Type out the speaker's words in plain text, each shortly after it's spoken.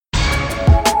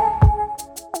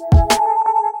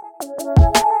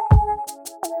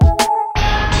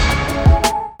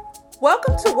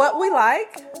to What We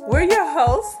Like. We're your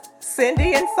hosts,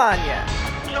 Cindy and Sonia.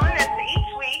 Join us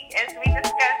each week as we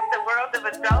discuss the world of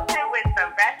adulthood with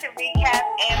some ratchet recaps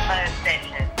and buzz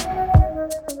sessions.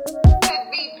 Could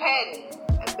be petty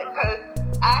because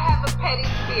I have a petty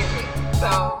spirit.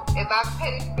 So if my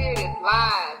petty spirit is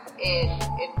live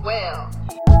and well,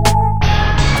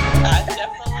 I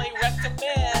definitely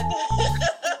recommend.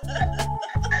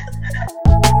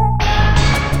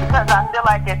 Because I feel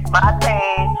like it's my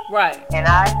page. Right. And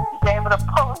I should be able to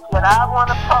post what I want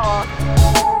to post.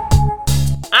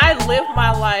 I live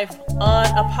my life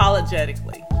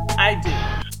unapologetically. I do.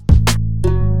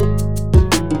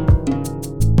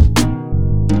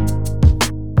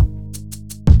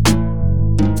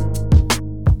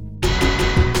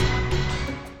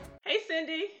 Hey,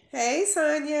 Cindy. Hey,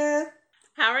 Sonia.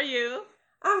 How are you?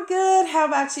 I'm good. How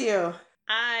about you?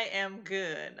 I am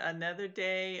good. Another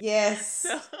day. Yes.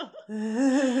 So,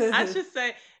 I should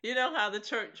say, you know how the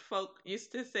church folk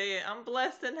used to say it, I'm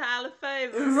blessed and highly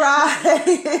favored.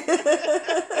 Right.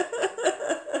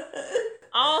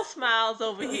 All smiles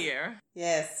over here.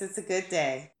 Yes, it's a good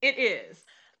day. It is.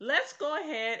 Let's go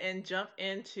ahead and jump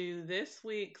into this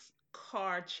week's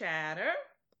car chatter.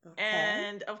 Okay.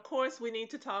 And of course, we need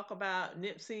to talk about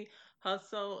Nipsey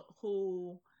Hussle,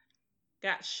 who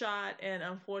got shot and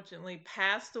unfortunately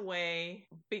passed away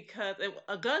because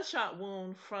a gunshot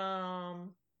wound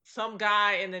from some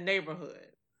guy in the neighborhood.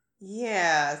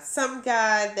 Yeah, some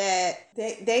guy that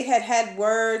they had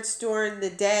words during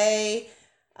the day.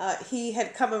 He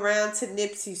had come around to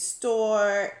Nipsey's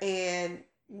store, and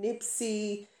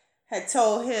Nipsey had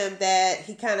told him that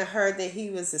he kind of heard that he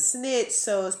was a snitch,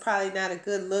 so it's probably not a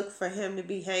good look for him to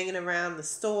be hanging around the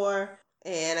store.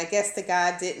 And I guess the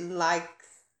guy didn't like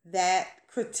that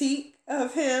critique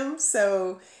of him,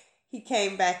 so he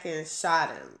came back and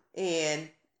shot him. And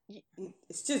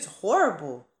it's just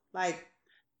horrible. Like,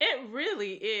 it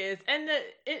really is. And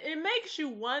it makes you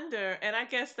wonder, and I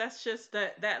guess that's just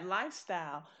that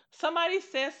lifestyle. Somebody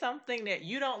says something that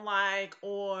you don't like,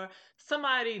 or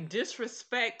somebody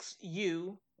disrespects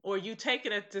you, or you take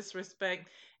it as disrespect,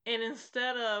 and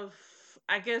instead of,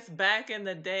 I guess back in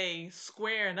the day,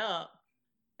 squaring up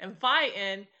and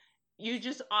fighting, you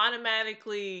just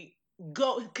automatically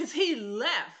go, because he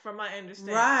left, from my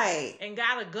understanding. Right. And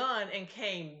got a gun and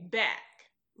came back.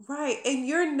 Right. And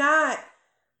you're not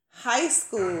high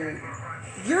school.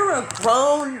 You're a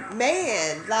grown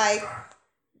man. Like,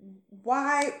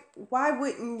 why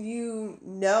wouldn't you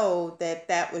know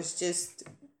that was just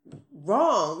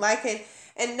wrong? Like,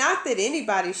 and not that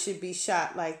anybody should be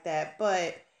shot like that,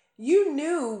 but you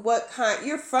knew what kind,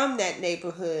 you're from that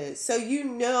neighborhood, so you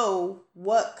know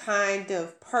what kind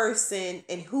of person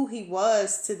and who he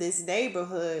was to this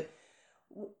neighborhood.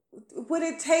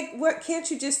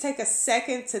 Can't you just take a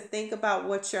second to think about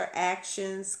what your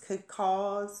actions could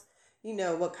cause? You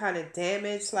know, what kind of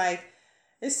damage? Like,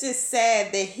 it's just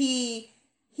sad that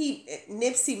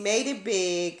Nipsey made it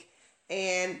big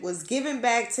and was giving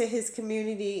back to his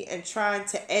community and trying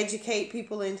to educate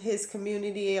people in his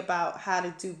community about how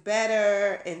to do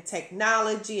better and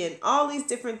technology and all these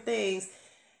different things.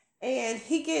 And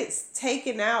he gets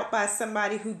taken out by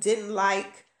somebody who didn't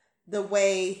like the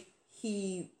way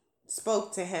he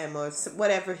spoke to him or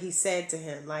whatever he said to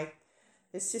him. Like,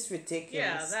 it's just ridiculous.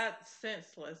 Yeah, that's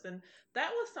senseless. And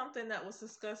that was something that was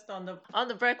discussed on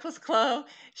the Breakfast Club.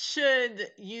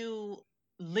 Should you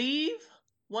leave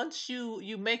once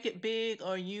you make it big,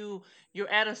 or you're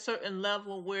at a certain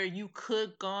level where you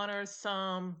could garner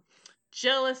some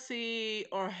jealousy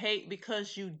or hate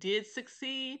because you did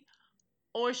succeed?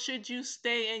 Or should you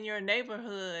stay in your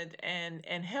neighborhood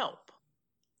and help?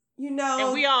 You know,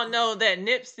 And we all know that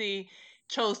Nipsey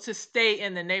chose to stay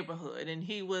in the neighborhood, and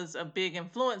he was a big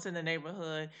influence in the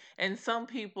neighborhood. And some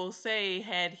people say,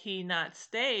 had he not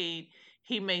stayed,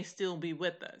 he may still be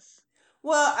with us.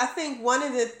 well, I think one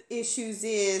of the issues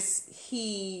is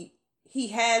he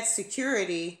had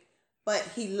security, but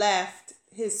he left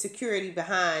his security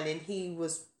behind, and he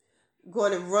was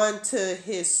going to run to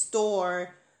his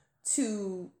store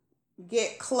to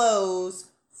get clothes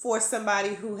for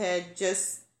somebody who had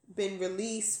just been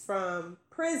released from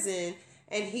prison,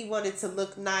 and he wanted to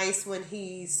look nice when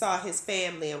he saw his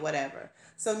family or whatever.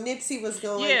 So Nipsey was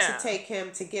going to take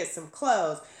him to get some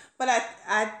clothes. But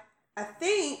I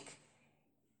think,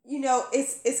 you know,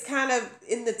 it's kind of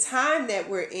in the time that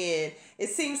we're in. It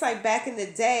seems like back in the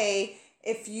day,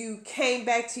 if you came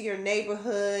back to your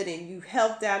neighborhood and you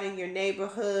helped out in your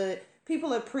neighborhood,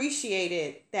 people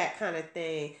appreciated that kind of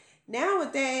thing.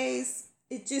 Nowadays,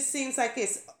 it just seems like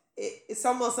it's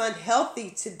almost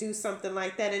unhealthy to do something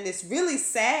like that, and it's really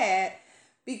sad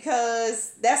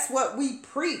because that's what we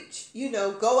preach.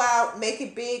 Go out, make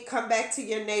it big, come back to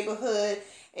your neighborhood,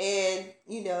 and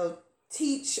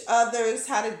teach others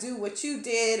how to do what you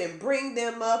did and bring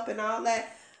them up and all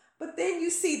that. But then you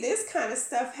see this kind of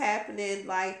stuff happening,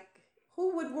 like,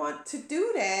 who would want to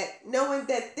do that knowing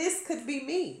that this could be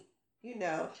me?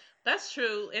 That's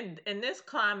true. In this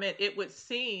climate, it would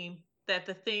seem that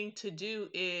the thing to do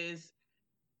is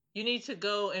you need to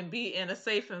go and be in a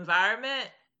safe environment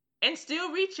and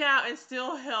still reach out and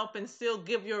still help and still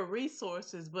give your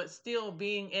resources, but still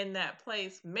being in that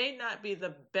place may not be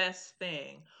the best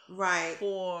thing Right.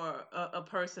 for a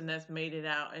person that's made it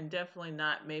out, and definitely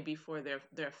not maybe for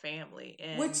their family.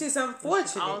 And Which is we should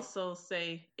unfortunate. also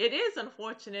say it is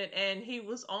unfortunate, and he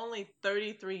was only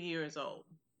 33 years old.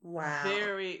 Wow.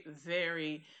 Very,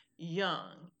 very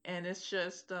young. And it's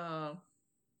just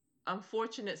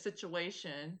unfortunate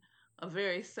situation, a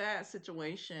very sad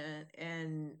situation.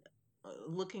 And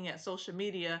looking at social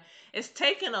media, it's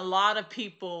taken a lot of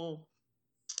people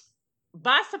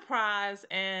by surprise,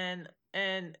 and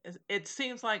it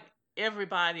seems like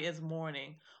everybody is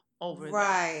mourning over this.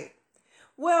 Right.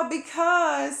 Well,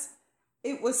 because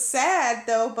it was sad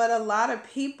though, but a lot of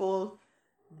people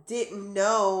didn't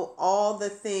know all the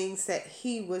things that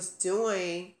he was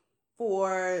doing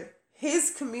for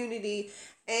his community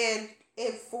and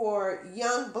for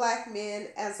young black men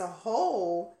as a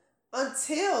whole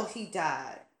until he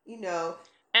died.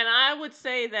 And I would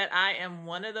say that I am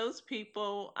one of those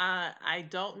people. I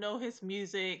don't know his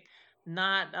music,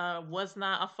 not was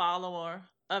not a follower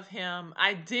of him.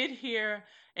 I did hear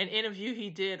an interview he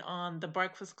did on The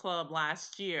Breakfast Club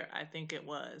last year, I think it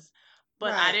was,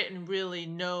 but I Right. didn't really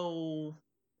know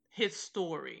his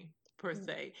story per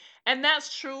se. And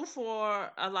that's true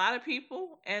for a lot of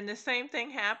people. And the same thing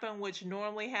happened, which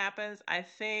normally happens. I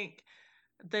think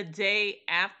the day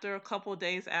after, a couple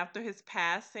days after his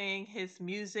passing, his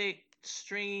music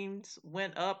streams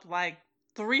went up like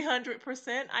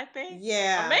 300%, I think. Or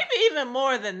Yeah. maybe even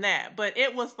more than that. But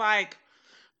it was like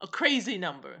a crazy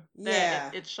number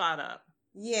that Yeah. it shot up.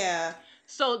 Yeah.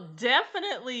 So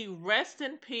definitely rest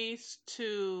in peace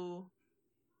to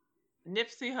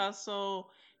Nipsey Hussle,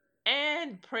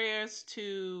 and prayers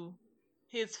to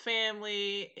his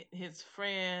family, his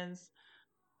friends,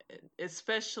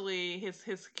 especially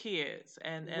his kids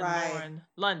and Right. Lauren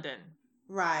London.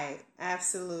 Right.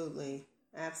 Absolutely.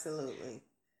 Absolutely.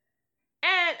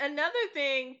 And another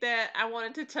thing that I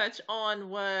wanted to touch on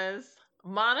was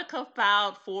Monica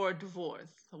filed for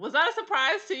divorce. Was that a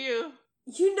surprise to you?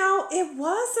 It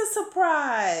was a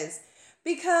surprise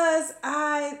because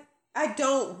I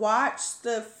don't watch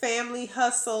the Family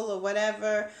Hustle or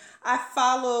whatever. I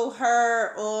follow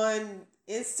her on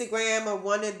Instagram or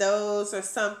one of those or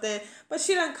something, but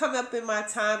she doesn't come up in my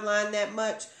timeline that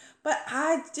much. But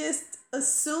I just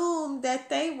assumed that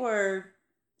they were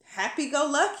happy go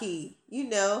lucky.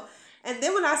 And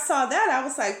then when I saw that, I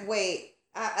was like, wait,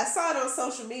 I saw it on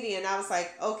social media and I was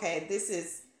like, okay, this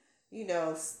is,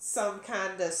 some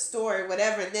kind of story,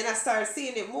 whatever. And then I started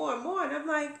seeing it more and more and I'm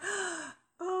like,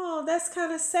 oh, that's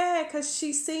kind of sad because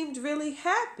she seemed really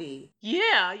happy.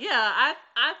 Yeah,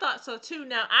 I thought so too.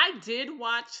 Now I did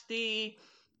watch the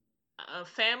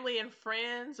Family and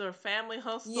Friends, or Family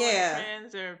Hustle Yeah. and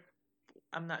Friends, or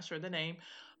I'm not sure the name,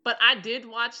 but I did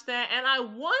watch that, and I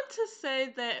want to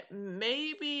say that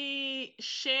maybe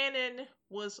Shannon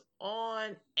was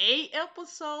on a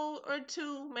episode or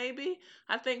two, maybe.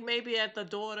 I think maybe at the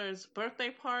daughter's birthday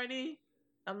party.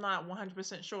 I'm not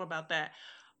 100% sure about that.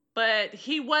 But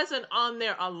he wasn't on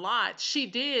there a lot. She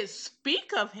did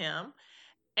speak of him,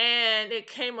 and it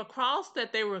came across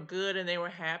that they were good and they were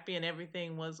happy and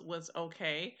everything was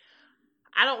okay.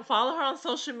 I don't follow her on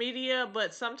social media,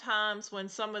 but sometimes when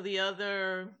some of the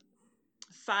other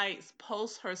sites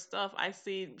post her stuff, I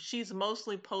see she's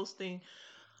mostly posting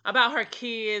about her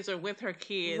kids or with her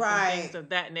kids and things Right. of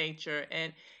that nature.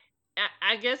 And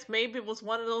I guess maybe it was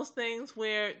one of those things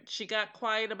where she got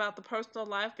quiet about the personal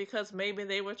life because maybe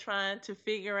they were trying to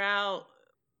figure out,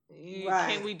 can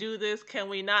Right. we do this? Can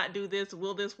we not do this?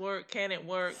 Will this work? Can it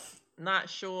work? Not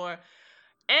sure.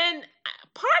 And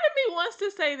part of me wants to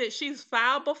say that she's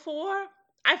filed before.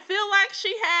 I feel like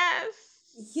she has,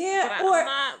 but Yeah. I'm Or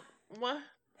not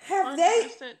have they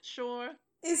 100% sure.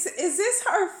 is this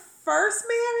her first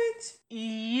marriage?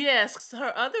 Yes,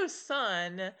 her other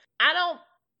son, I don't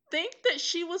think that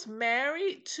she was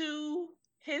married to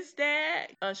his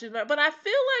dad. She's married, but I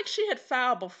feel like she had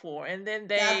filed before, and then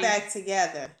Got they, back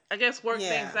together. I guess, worked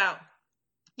things Yeah. out.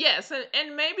 Yes,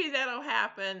 and maybe that'll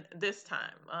happen this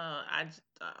time.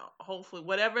 Hopefully,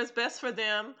 whatever is best for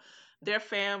them, their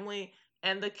family,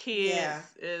 and the kids Yeah.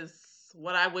 is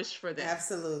what I wish for them.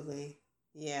 Absolutely.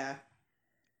 Yeah.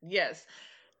 Yes.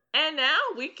 And now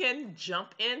we can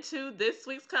jump into this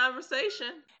week's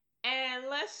conversation and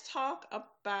let's talk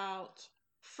about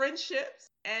friendships.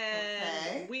 And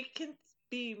Okay. we can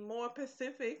be more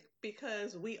specific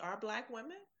because we are Black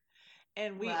women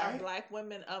and we are Right. Black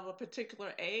women of a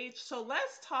particular age. So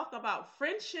let's talk about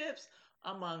friendships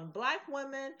among Black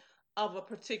women of a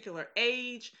particular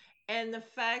age and the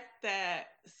fact that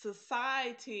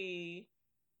society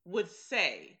would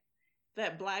say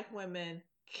that Black women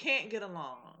can't get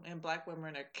along and Black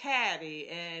women are catty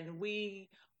and we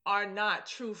are not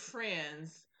true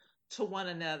friends to one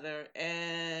another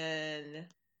and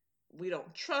we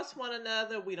don't trust one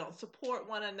another, we don't support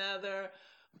one another,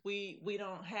 we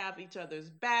don't have each other's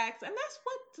backs, and that's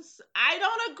what I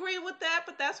don't agree with that,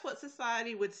 but that's what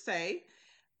society would say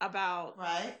about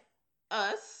Right.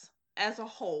 us as a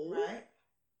whole. Right.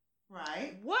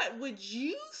 Right. What would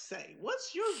you say?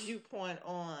 What's your viewpoint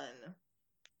on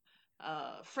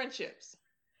friendships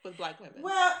with Black women?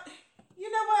 Well,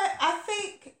 you know what? I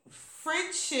think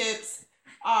friendships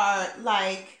are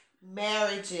like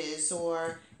marriages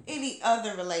or any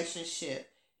other relationship.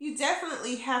 You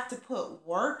definitely have to put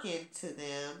work into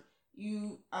them.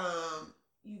 You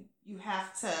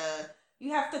have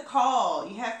to call,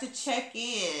 you have to check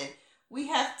in. We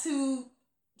have to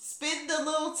spend a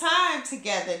little time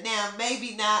together. Now,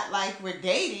 maybe not like we're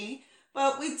dating,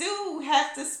 but we do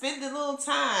have to spend a little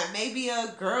time. Maybe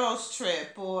a girls'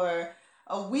 trip or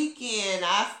a weekend.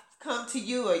 I come to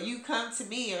you or you come to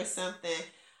me or something.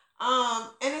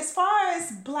 And as far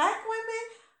as Black women,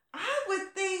 I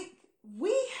would think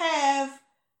we have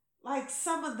like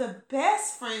some of the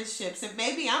best friendships. And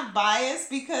maybe I'm biased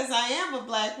because I am a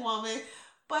Black woman,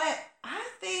 but I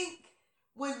think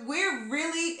when we're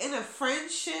really in a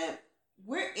friendship,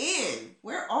 we're in.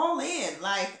 We're all in.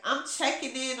 Like, I'm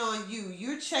checking in on you.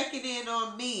 You're checking in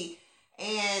on me.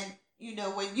 And,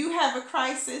 when you have a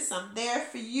crisis, I'm there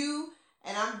for you.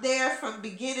 And I'm there from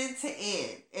beginning to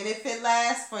end. And if it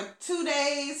lasts for 2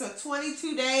 days or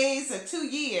 22 days or 2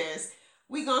 years,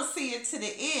 we're going to see it to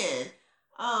the end.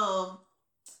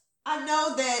 I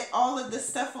know that all of the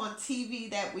stuff on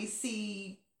TV that we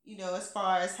see, as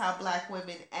far as how Black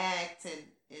women act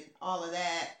and all of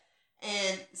that.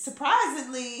 And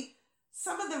surprisingly,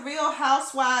 some of the Real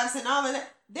Housewives and all of that,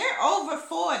 they're over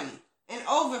 40 and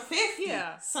over 50.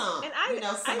 Yeah. Some, and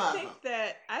some of them.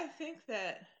 I think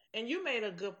that, and you made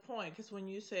a good point because when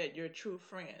you said you're true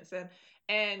friends,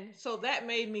 and so that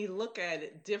made me look at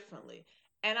it differently.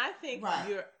 And I think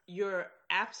Right. you're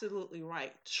absolutely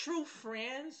right. True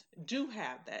friends do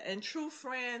have that, and true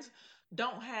friends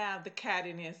don't have the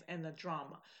cattiness and the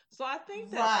drama. So I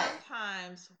think that Right.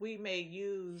 sometimes we may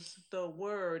use the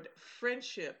word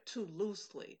friendship too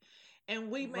loosely,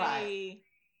 and we may Right.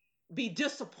 be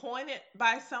disappointed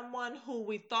by someone who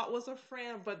we thought was a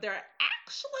friend, but they're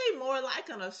actually more like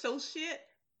an associate.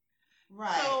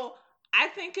 Right. So I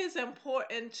think it's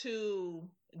important to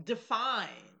define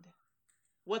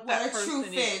what What that a true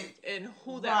person is friend. and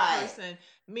who that Right. person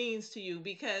means to you.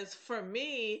 Because for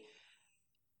me,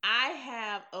 I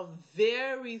have a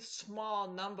very small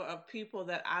number of people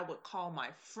that I would call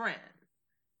my friend.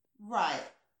 Right.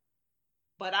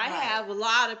 But I Right. have a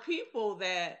lot of people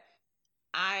that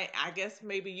I guess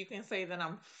maybe you can say that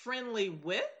I'm friendly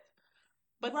with,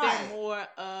 but they're Right. more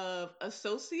of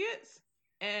associates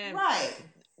and Right.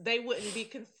 they wouldn't be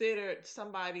considered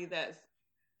somebody that's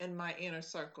in my inner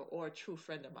circle or a true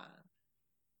friend of mine.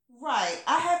 Right.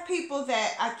 I have people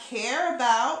that I care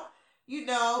about,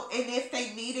 and if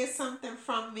they needed something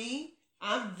from me,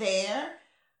 I'm there.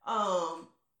 And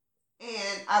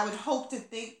I would hope to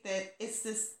think that it's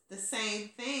the same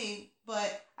thing,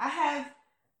 but I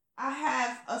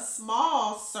have a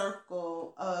small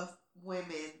circle of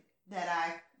women that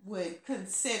I would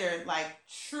consider like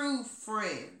true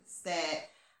friends that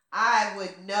I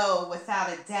would know without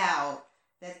a doubt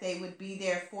that they would be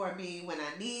there for me when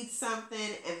I need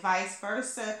something and vice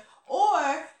versa.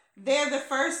 Or they're the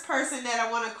first person that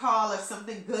I want to call if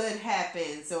something good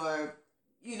happens or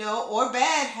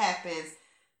bad happens.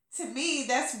 To me,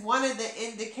 that's one of the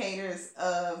indicators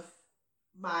of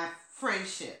my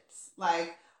friendships.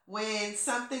 Like when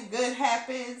something good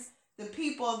happens, the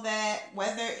people that,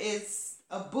 whether it's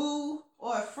a boo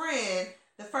or a friend,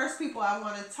 the first people I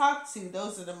want to talk to,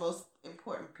 those are the most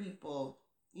important people,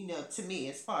 to me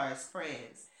as far as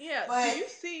friends. Yeah, But do you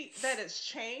see that it's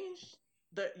changed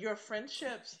your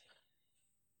friendships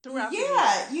throughout the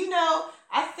yeah, years?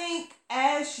 I think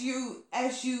as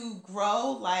you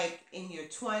grow, like in your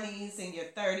 20s and your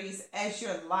 30s, as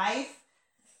your life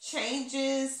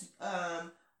changes,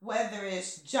 whether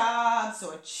it's jobs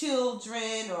or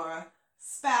children or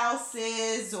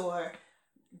spouses or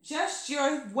just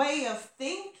your way of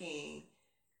thinking,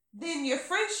 then your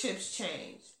friendships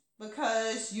change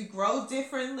because you grow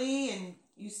differently and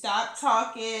you stop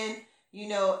talking,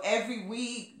 every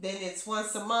week, then it's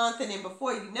once a month, and then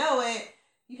before you know it,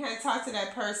 you can't talk to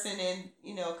that person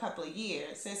in, a couple of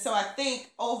years. And so I think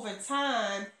over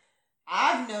time,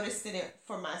 I've noticed it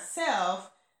for myself.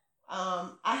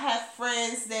 I have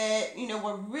friends that,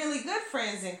 were really good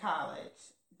friends in college,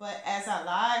 but as our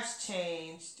lives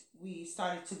changed, we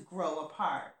started to grow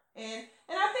apart. And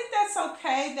I think that's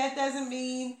okay. That doesn't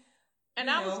mean, And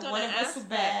I was going one to of us ask were that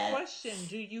bad. question.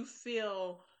 Do you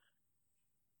feel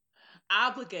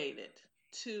obligated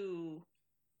to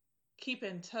keep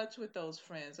in touch with those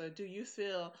friends, or do you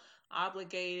feel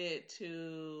obligated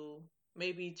to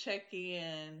maybe check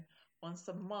in once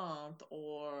a month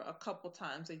or a couple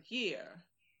times a year?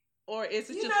 Or is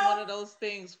it You just know, one of those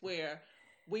things where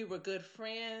we were good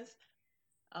friends,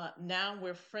 now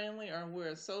we're friendly or we're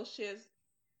associates?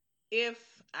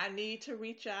 If I need to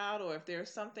reach out, or if there's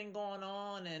something going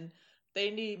on and they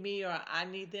need me or I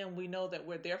need them, we know that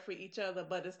we're there for each other,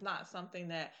 but it's not something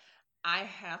that I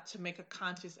have to make a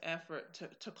conscious effort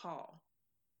to call.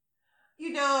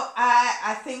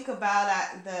 I think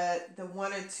about the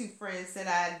one or two friends that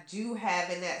I do have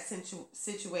in that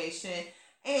situation,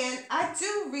 and I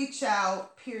do reach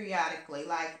out periodically,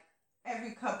 like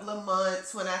every couple of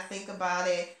months. When I think about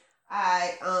it,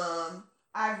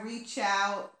 I reach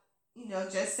out,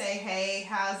 just say, hey,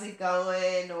 how's it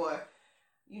going, or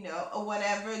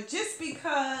whatever, just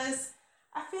because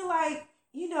I feel like,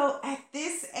 at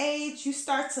this age, you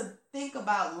start to think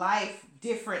about life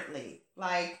differently.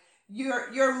 Like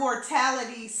your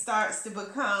mortality starts to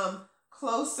become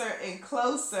closer and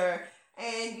closer,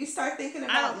 and you start thinking I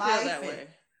about don't feel life that and way.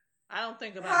 I don't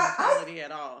think about how mortality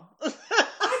at all.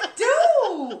 I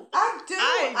do. I do.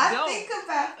 I I don't. think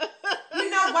about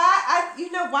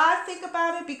why I think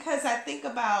about it, because I think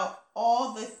about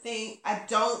all the things I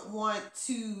don't want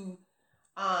to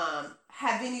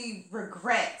have any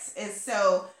regrets. And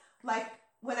so, like,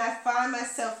 when I find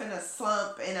myself in a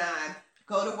slump and I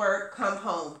go to work, come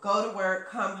home, go to work,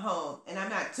 come home, and I'm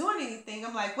not doing anything,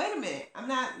 I'm like, wait a minute, I'm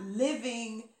not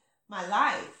living my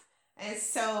life. And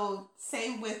so,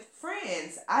 same with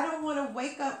friends. I don't want to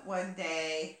wake up one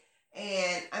day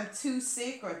and I'm too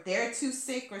sick or they're too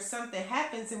sick or something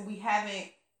happens and we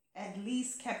haven't at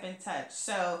least kept in touch.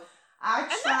 So I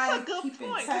And try that's a to good keep in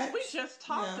point because we touch. just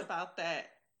talked Yeah. about that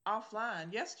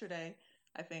offline yesterday,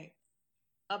 I think,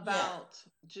 Yeah. about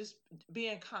just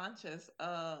being conscious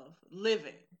of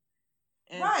living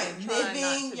Right. and trying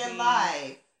not Living to your be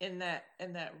life. in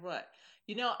that rut.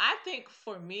 I think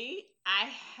for me, I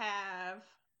have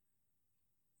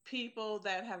people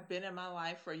that have been in my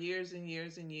life for years and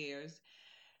years and years,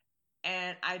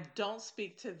 and I don't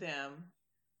speak to them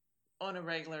on a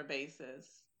regular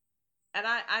basis. And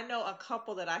I know a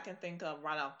couple that I can think of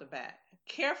right off the bat.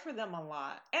 Care for them a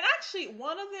lot. And actually,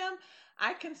 one of them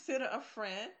I consider a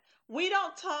friend. We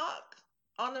don't talk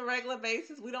on a regular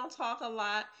basis, we don't talk a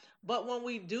lot. But when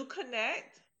we do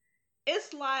connect,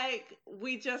 it's like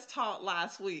we just talked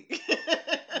last week.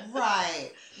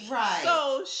 Right. Right.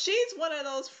 So she's one of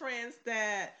those friends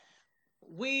that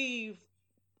we've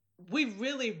we've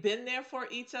really been there for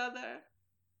each other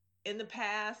in the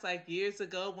past, like years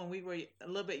ago when we were a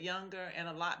little bit younger and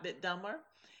a lot bit dumber,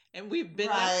 and we've been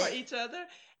there for Right. each other.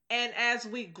 And as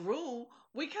we grew,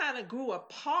 we kind of grew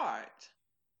apart,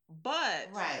 but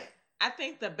Right. I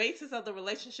think the basis of the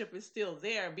relationship is still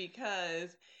there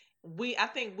because I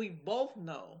think we both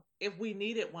know if we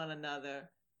needed one another,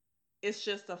 it's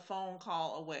just a phone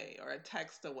call away or a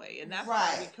text away, and that's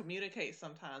how we Right. communicate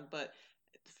sometimes. But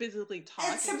physically And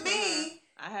talking to her,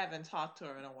 I haven't talked to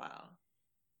her in a while.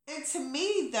 to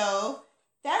me though,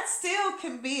 that still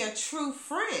can be a true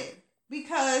friend,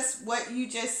 because what you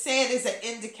just said is an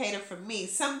indicator for me.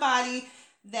 Somebody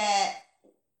that,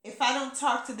 if I don't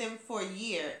talk to them for a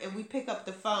year and we pick up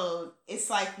the phone, it's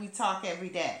like we talk every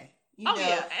day. Oh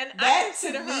yeah, and I That to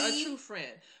consider her a true me,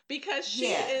 friend because she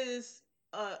yeah, is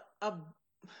a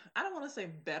I don't want to say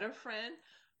better friend.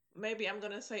 Maybe I'm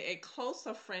gonna say a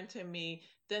closer friend to me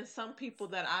than some people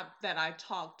that I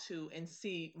talk to and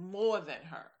see more than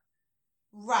her.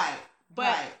 right,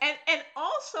 But right, and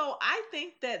also I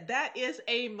think that is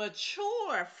a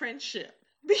mature friendship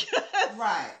because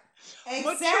right.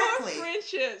 mature Exactly.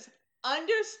 friendships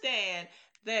understand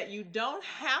that you don't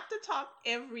have to talk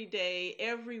every day,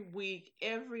 every week,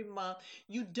 every month.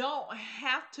 You don't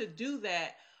have to do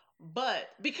that, but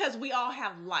because we all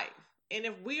have life. And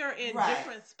if we are in Right.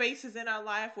 different spaces in our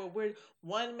life where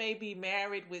one may be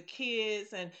married with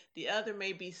kids and the other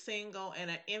may be single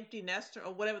and an empty nester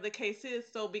or whatever the case is,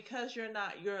 so because you're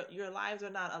not your lives are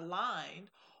not aligned,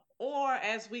 or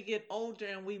as we get older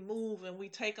and we move and we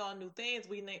take on new things,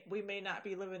 we may not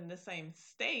be living in the same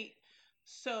state.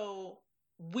 So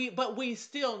we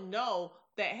still know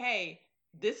that, hey,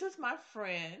 this is my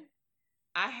friend.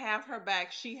 I have her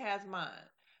back. She has mine.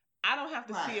 I don't have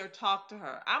to see Right. or talk to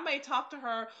her. I may talk to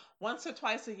her once or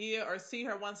twice a year or see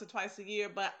her once or twice a year,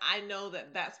 but I know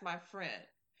that that's my friend.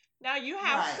 Now, you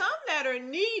have Right. some that are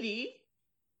needy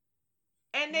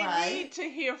and they Right. need to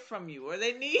hear from you, or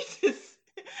they need to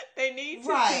they need to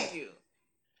Right. see you.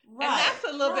 And Right. that's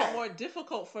a little bit Right. more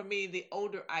difficult for me the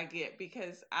older I get,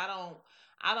 because I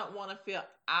don't want to feel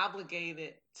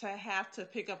obligated to have to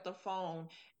pick up the phone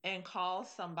and call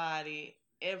somebody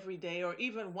every day or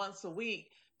even once a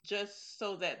week just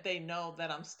so that they know that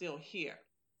I'm still here.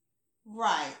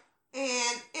 Right.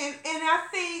 And I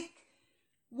think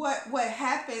what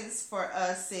happens for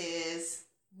us is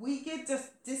we get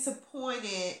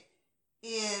disappointed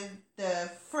in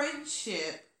the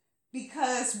friendship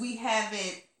because we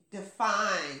haven't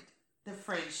defined the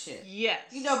friendship. Yes.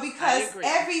 I Because agree.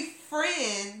 every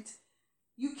friend,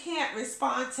 you can't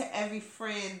respond to every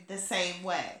friend the same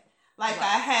way. Like, Right.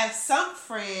 I have some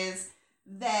friends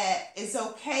that is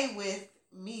okay with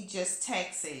me just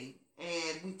texting,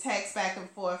 and we text back and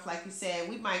forth, like you said.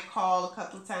 We might call a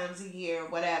couple of times a year or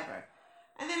whatever.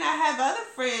 And then I have other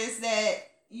friends that,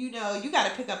 you got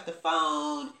to pick up the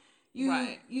phone.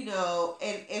 Right.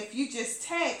 And if you just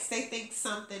text, they think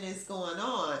something is going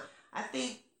on. I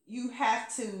think you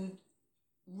have to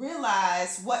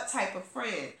realize what type of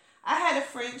friend. I had a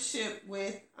friendship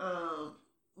with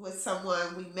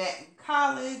someone we met in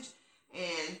college,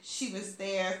 and she was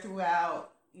there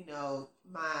throughout,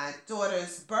 my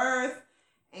daughter's birth,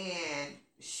 and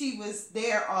she was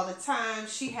there all the time.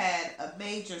 She had a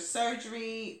major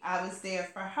surgery. I was there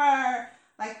for her.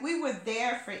 Like, we were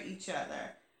there for each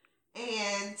other.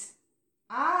 And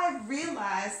I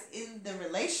realized in the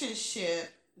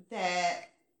relationship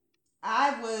that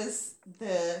I was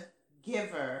the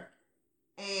giver,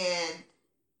 and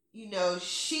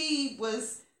she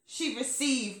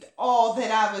received all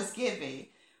that I was giving,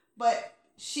 but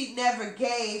she never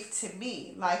gave to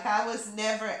me. Like, I was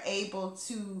never able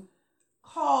to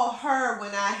call her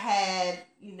when I had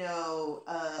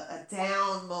a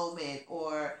down moment,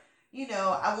 or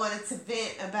I wanted to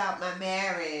vent about my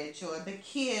marriage or the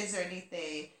kids or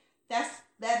anything.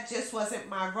 That just wasn't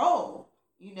my role,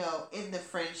 in the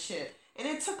friendship. And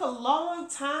it took a long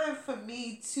time for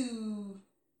me to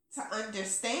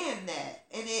understand that.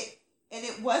 And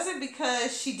it wasn't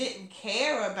because she didn't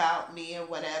care about me or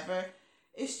whatever.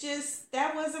 It's just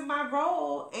that wasn't my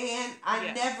role, and I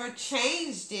Yes. never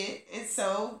changed it. And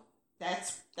so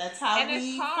that's how And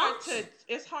we function.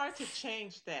 it's hard to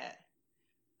change that.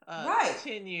 Right.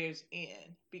 10 years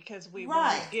in, because when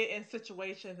Right. we get in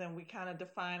situations and we kind of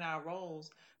define our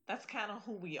roles, that's kind of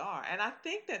who we are. And I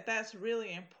think that that's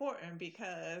really important,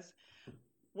 because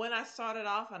when I started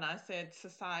off and I said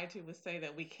society would say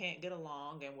that we can't get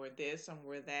along and we're this and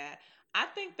we're that, I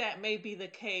think that may be the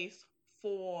case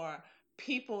for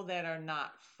people that are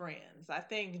not friends. I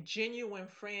think genuine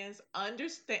friends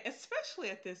understand,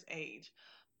 especially at this age,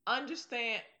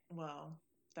 understand. Well,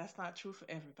 that's not true for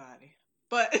everybody,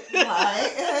 but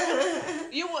Right.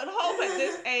 you would hope at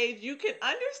this age you can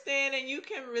understand and you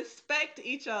can respect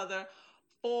each other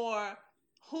for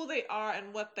who they are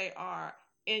and what they are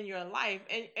in your life.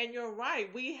 And you're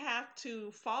right, we have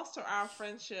to foster our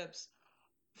friendships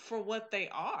for what they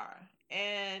are.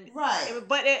 And Right.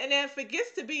 and if it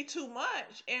gets to be too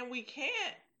much and we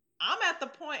can't, I'm at the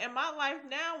point in my life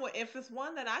now where if it's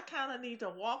one that I kind of need to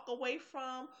walk away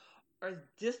from or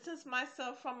distance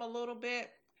myself from a little bit,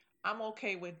 I'm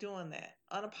okay with doing that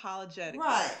unapologetically,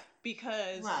 Right.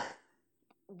 because Right.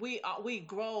 we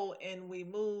grow and we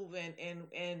move,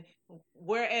 and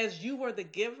whereas you were the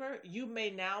giver, you may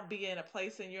now be in a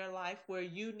place in your life where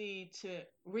you need to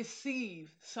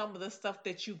receive some of the stuff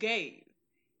that you gave.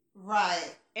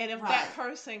 Right. And if Right. that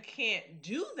person can't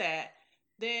do that,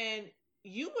 then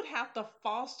you would have to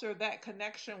foster that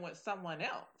connection with someone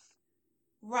else.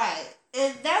 Right.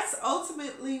 And that's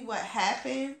ultimately what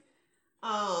happened.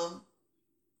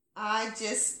 I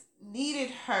just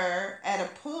needed her at a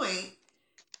point,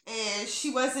 and she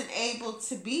wasn't able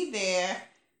to be there,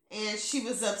 and she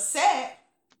was upset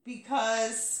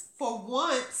because for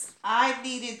once I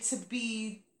needed to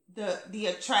be the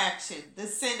attraction, the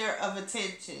center of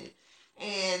attention,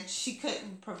 and she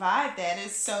couldn't provide that, and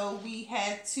so we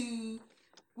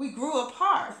grew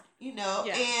apart,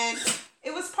 Yeah. and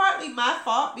it was partly my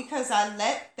fault because I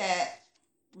let that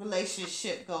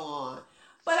relationship go on.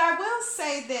 But I will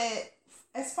say that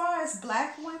as far as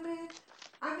Black women,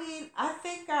 I mean, I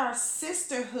think our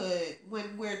sisterhood,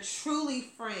 when we're truly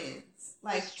friends,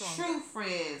 like true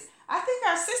friends, I think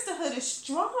our sisterhood is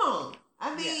strong.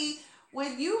 I mean,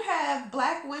 when you have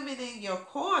Black women in your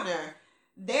corner,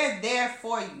 they're there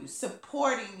for you,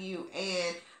 supporting you.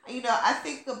 And, you know, I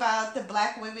think about the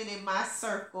Black women in my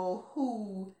circle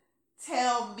who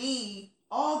tell me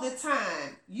all the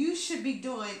time, you should be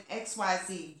doing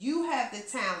XYZ. You have the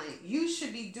talent. You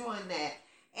should be doing that.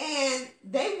 And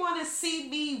they want to see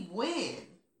me win.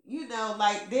 You know,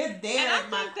 like they're there in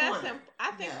my corner.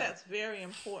 I think that's very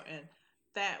important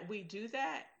that we do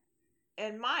that.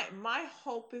 And my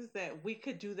hope is that we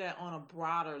could do that on a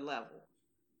broader level.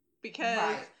 Because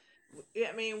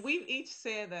I mean, we've each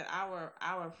said that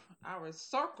our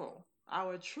circle,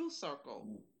 our true circle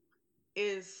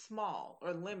is small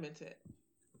or limited.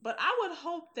 But I would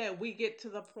hope that we get to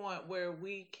the point where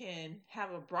we can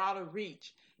have a broader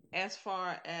reach as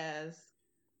far as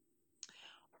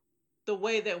the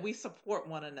way that we support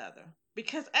one another.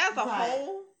 Because as a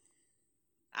whole,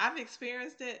 I've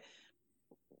experienced it,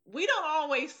 we don't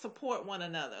always support one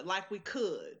another like we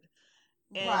could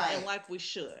and like we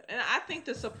should. And I think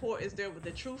the support is there with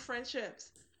the true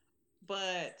friendships,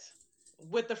 but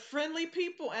with the friendly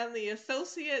people and the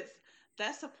associates,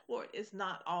 that support is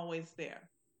not always there.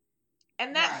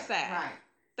 And that's sad. Right.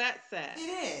 That's sad.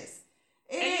 It is.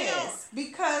 It is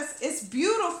because it's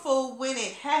beautiful when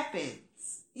it happens.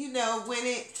 You know, when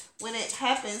it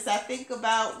happens, I think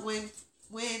about when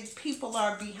people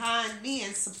are behind me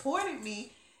and supporting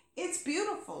me, it's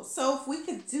beautiful. So if we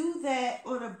could do that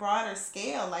on a broader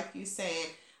scale, like you saying,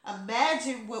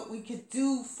 imagine what we could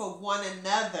do for one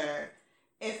another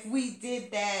if we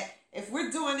did that. If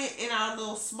we're doing it in our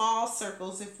little small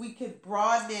circles, if we could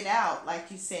broaden it out,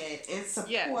 like you said, and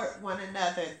support one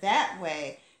another that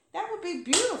way, that would be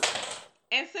beautiful.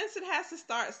 And since it has to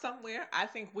start somewhere, I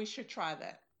think we should try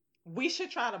that. We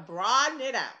should try to broaden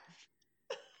it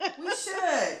out. We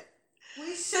should.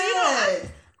 We should. So, you know,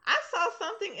 I saw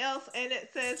something else, and it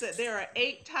says that there are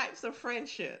 8 types of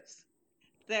friendships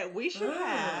that we should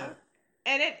have.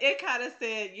 And it kind of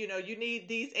said, you know, you need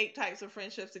these 8 types of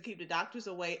friendships to keep the doctors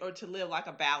away or to live like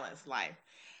a balanced life.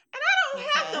 And I don't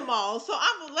have them all. So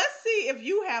let's see if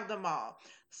you have them all.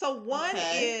 So one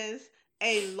is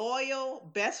a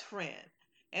loyal best friend.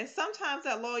 And sometimes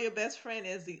that loyal best friend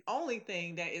is the only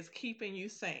thing that is keeping you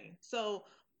sane. So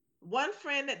one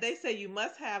friend that they say you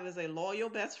must have is a loyal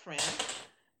best friend.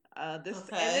 And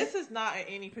this is not in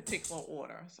any particular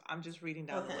order. So I'm just reading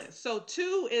down the list. So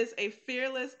 2 is a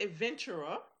fearless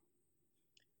adventurer.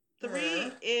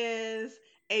 3 is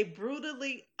a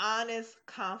brutally honest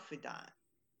confidant.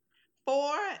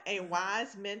 4, a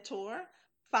wise mentor.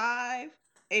 5,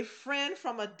 a friend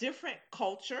from a different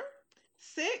culture.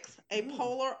 6, a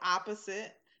polar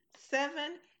opposite. 7,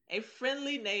 a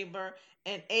friendly neighbor.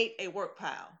 And 8, a work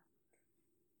pal.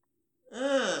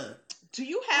 Do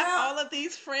you have all of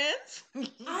these friends?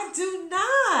 I do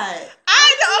not.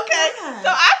 So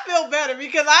I feel better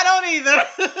because I don't either.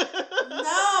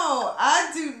 No,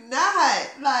 I do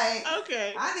not. Like,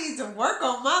 I need to work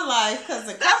on my life because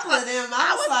a couple of them,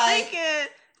 I was like, thinking,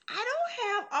 I don't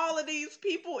have all of these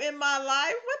people in my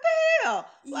life. What the hell?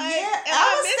 Like,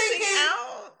 I was missing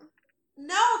out?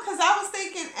 No, because I was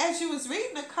thinking as you was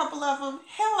reading a couple of them,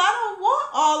 hell, I don't want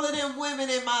all of them women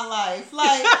in my life.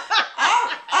 Like,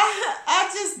 I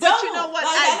just don't. But you know what?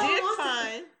 Like, I did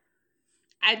find,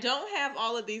 I don't have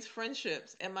all of these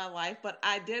friendships in my life, but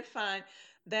I did find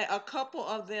that a couple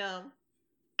of them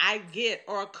I get,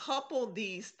 or a couple of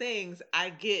these things I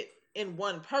get in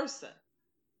one person.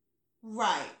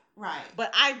 Right.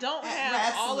 But I don't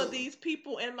have all of these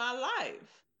people in my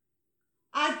life.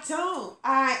 I don't.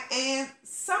 And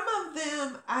some of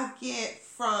them I get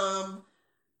from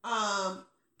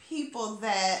people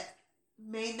that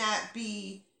may not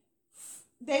be,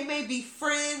 they may be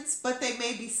friends, but they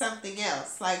may be something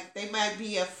else. Like they might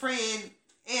be a friend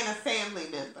and a family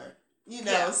member, you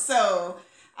know. Yeah. So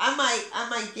I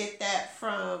might get that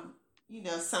from, you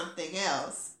know, something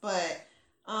else. But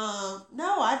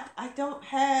no, I don't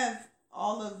have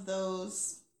all of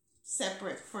those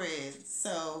separate friends.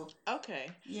 So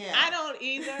yeah, I don't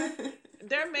either.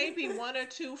 There may be 1 or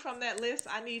 2 from that list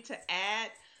I need to add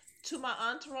to my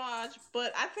entourage,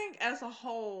 but I think as a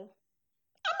whole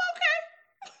I'm okay.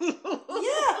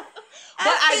 Yeah,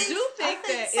 but I do think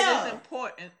that so. It is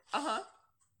important. I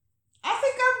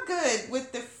think I'm good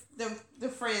with the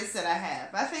friends that I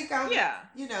have. I think I'm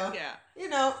you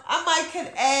know I might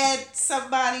could add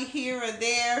somebody here or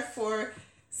there for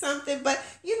something. But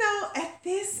at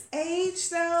this age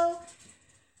though,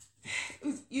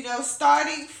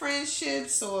 starting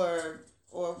friendships or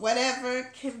whatever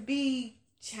can be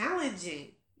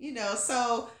challenging.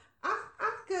 So I'm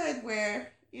good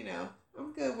where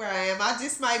I'm good where I am. I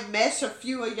just might mesh a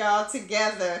few of y'all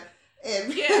together.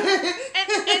 And yeah,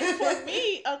 and for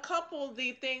me, a couple of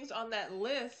the things on that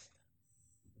list,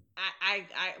 I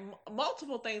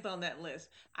multiple things on that list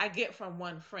I get from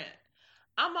one friend.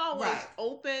 I'm always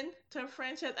open to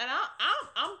friendship, and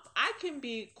I can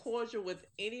be cordial with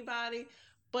anybody,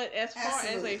 but as far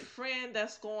as a friend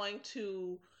that's going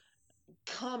to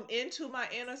come into my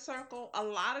inner circle, a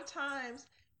lot of times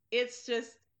it's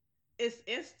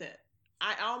instant.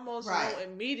 I almost know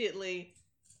immediately,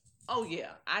 oh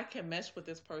yeah, I can mesh with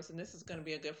this person. This is going to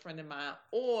be a good friend of mine.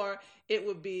 Or it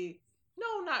would be,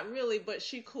 no, not really, but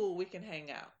she cool. We can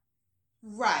hang out.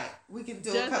 Right. We can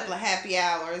do a couple of happy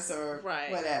hours or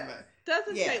whatever.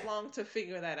 Doesn't take long to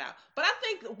figure that out. But I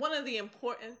think one of the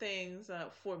important things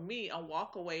for me, a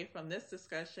walk away from this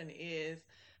discussion, is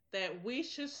that we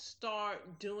should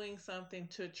start doing something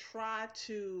to try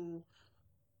to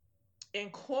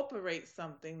incorporate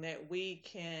something that we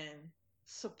can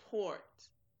support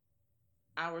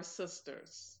our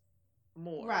sisters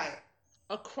more. Right.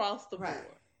 Across the board.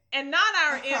 And not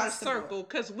our inner circle,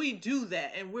 because we do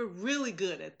that and we're really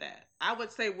good at that. I would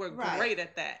say we're great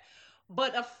at that.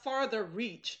 But a farther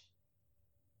reach.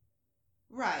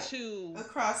 Right. To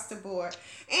across the board.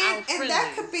 And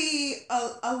that could be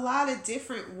a lot of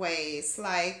different ways.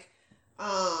 Like,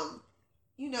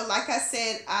 like I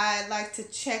said, I like to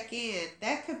check in.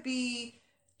 That could be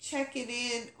checking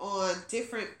in on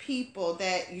different people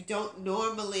that you don't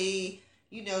normally,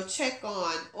 check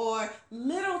on, or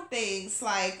little things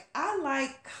like I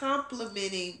like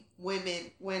complimenting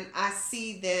women when I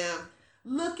see them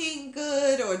looking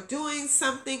good or doing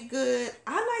something good.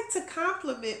 I like to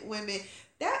compliment women.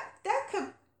 That could,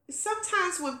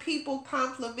 sometimes when people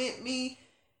compliment me,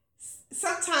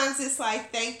 sometimes it's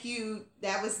like, thank you,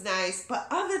 that was nice. But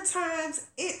other times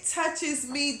it touches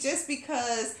me just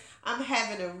because I'm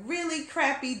having a really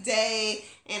crappy day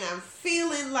and I'm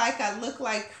feeling like I look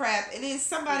like crap. And then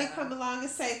somebody come along and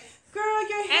say, girl,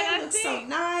 your hair looks so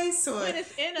nice. Or, when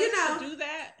it's in us to do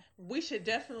that, we should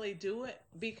definitely do it,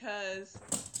 because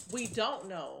we don't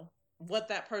know what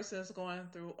that person is going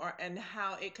through and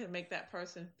how it could make that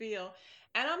person feel.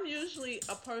 And I'm usually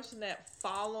a person that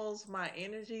follows my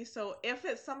energy. So if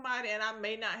it's somebody, and I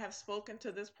may not have spoken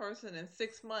to this person in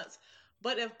 6 months,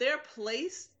 but if they're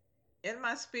placed in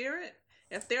my spirit,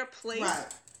 if they're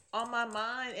placed on my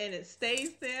mind and it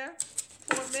stays there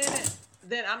for a minute,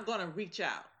 then I'm going to reach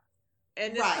out.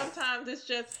 And then sometimes it's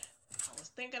just, I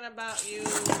was thinking about you,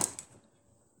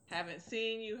 haven't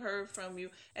seen you, heard from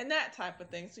you, and that type of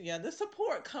thing. So yeah, the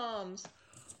support comes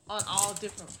on all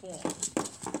different forms.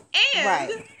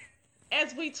 And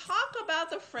as we talk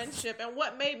about the friendship, and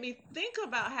what made me think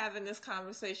about having this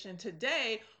conversation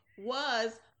today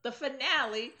was the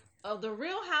finale of The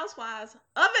Real Housewives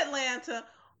of Atlanta,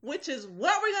 which is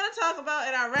what we're going to talk about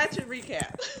in our Ratchet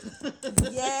Recap.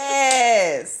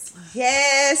 Yes.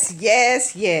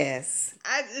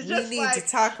 We need to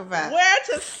talk about where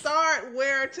to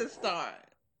start.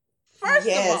 First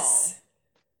of all,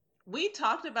 we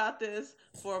talked about this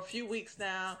for a few weeks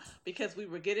now because we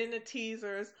were getting the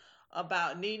teasers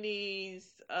about NeNe's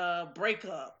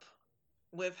breakup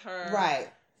with her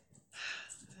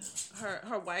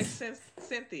her wife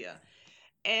Cynthia,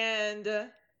 and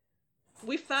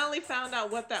we finally found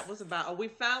out what that was about. Or we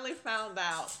finally found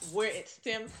out where it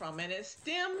stemmed from, and it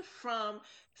stemmed from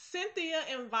Cynthia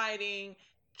inviting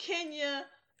Kenya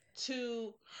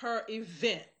to her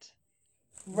event.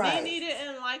 Right. NeNe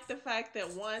didn't like the fact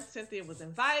that, one, Cynthia was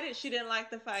invited. She didn't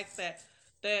like the fact that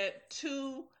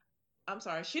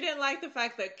she didn't like the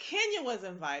fact that Kenya was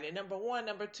invited. Number one.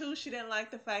 Number two, she didn't like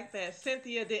the fact that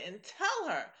Cynthia didn't tell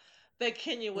her that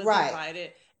Kenya was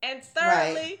invited. And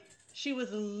thirdly, she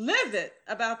was livid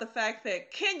about the fact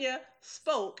that Kenya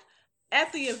spoke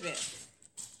at the event.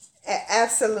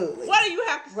 Absolutely. What do you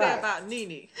have to say about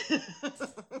NeNe?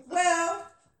 Well,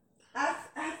 I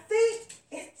think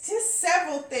it's just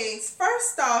several things.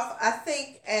 First off, I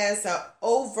think as a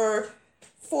over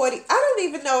 40, I don't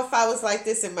even know if I was like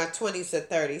this in my 20s or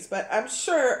 30s, but I'm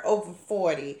sure over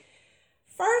 40.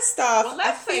 First off,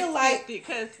 I feel like,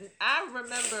 because I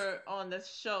remember on the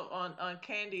show on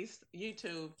Candy's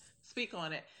YouTube, Speak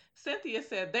On It, Cynthia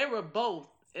said they were both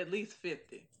at least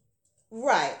 50.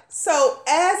 Right. So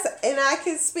and I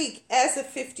can speak as a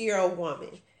 50-year-old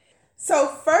woman. So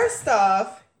first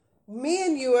off, me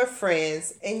and you are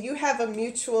friends, and we have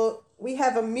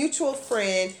a mutual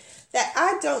friend that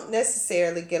I don't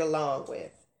necessarily get along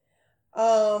with.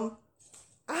 Um,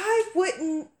 I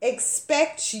wouldn't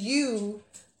expect you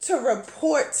to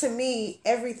report to me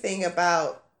everything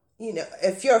about,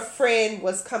 if your friend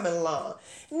was coming along.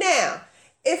 Now,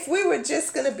 if we were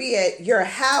just going to be at your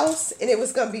house and it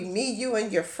was going to be me, you,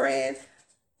 and your friend,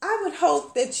 I would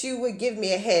hope that you would give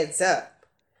me a heads up,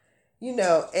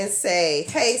 and say,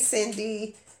 hey,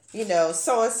 Cindy,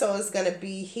 so and so is going to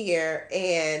be here,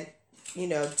 and,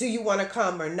 do you want to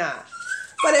come or not?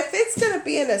 But if it's going to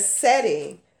be in a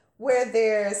setting where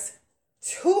there's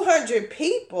 200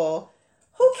 people,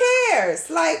 who cares?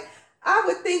 Like, I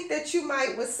would think that you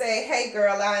would say, hey,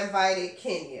 girl, I invited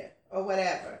Kenya or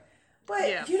whatever.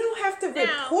 But you don't have to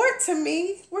report to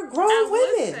me. We're grown women.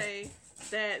 I would say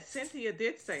that Cynthia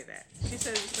did say that. She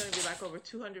said it was going to be like over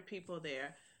 200 people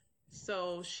there.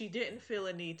 So she didn't feel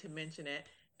a need to mention it.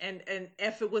 And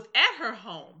if it was at her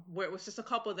home, where it was just a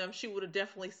couple of them, she would have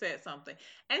definitely said something.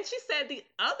 And she said the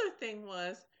other thing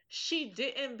was she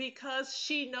didn't, because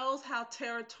she knows how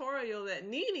territorial that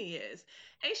Nene is.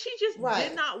 And she just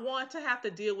did not want to have to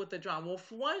deal with the drama. Well,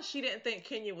 for one, she didn't think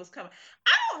Kenya was coming.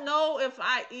 I don't know if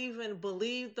I even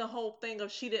believed the whole thing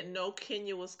of she didn't know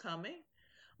Kenya was coming.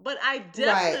 But I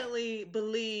definitely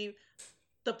believe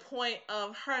the point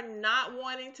of her not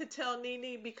wanting to tell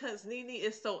Nene because Nene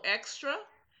is so extra.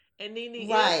 And Nene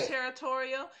is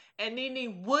territorial. And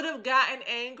Nene would have gotten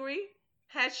angry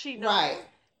had she known.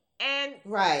 And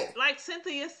like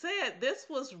Cynthia said, this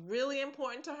was really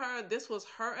important to her. This was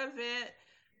her event.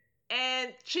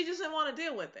 And she just didn't want to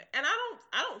deal with it. And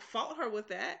I don't fault her with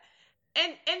that.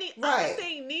 And the other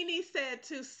thing Nene said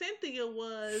to Cynthia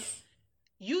was,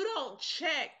 you don't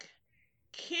check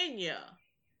Kenya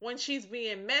when she's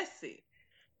being messy.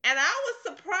 And I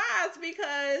was surprised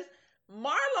because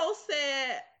Marlo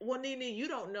said, well, Nene, you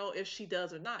don't know if she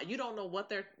does or not. You don't know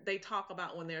what they talk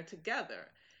about when they're together.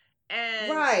 And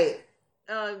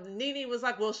Nene was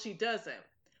like, well, she doesn't.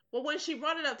 Well, when she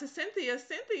brought it up to Cynthia,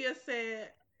 Cynthia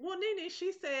said, well, Nene,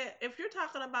 she said, if you're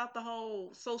talking about the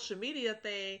whole social media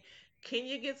thing,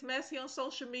 Kenya gets messy on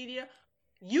social media.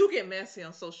 You get messy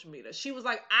on social media. She was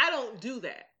like, I don't do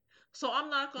that. So I'm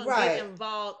not going to get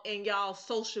involved in y'all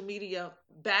social media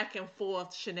back and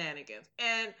forth shenanigans.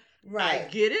 And I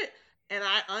get it. And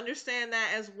I understand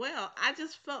that as well. I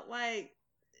just felt like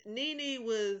Nene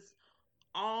was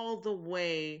all the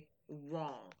way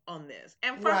wrong on this.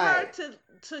 And for her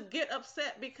to get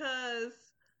upset because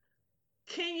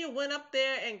Kenya went up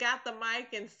there and got the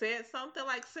mic and said something,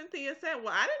 like Cynthia said,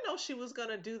 well, I didn't know she was going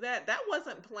to do that. That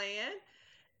wasn't planned.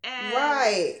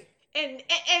 And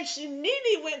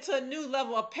Nene went to a new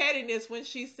level of pettiness when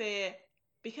she said,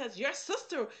 because your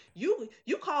sister, you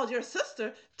called your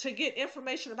sister to get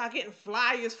information about getting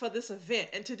flyers for this event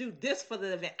and to do this for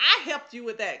the event. I helped you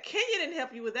with that. Kenya didn't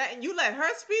help you with that, and you let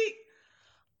her speak?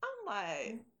 I'm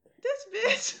like, this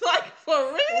bitch, like, for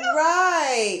real?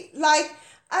 Right. Like,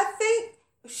 I think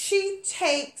she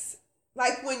takes,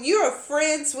 like, when you're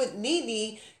friends with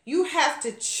Nene, you have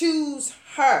to choose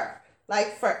her,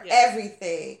 like, for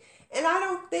everything. And I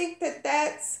don't think that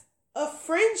that's a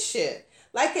friendship.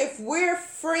 Like, if we're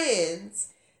friends,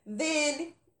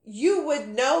 then you would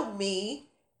know me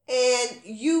and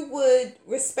you would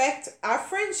respect our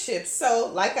friendship. So,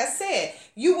 like I said,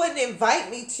 you wouldn't invite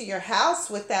me to your house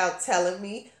without telling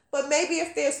me. But maybe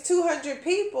if there's 200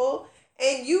 people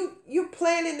and you're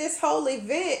planning this whole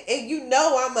event and you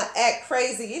know I'm going to act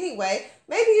crazy anyway,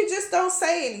 maybe you just don't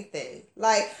say anything.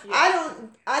 Like, I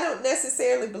don't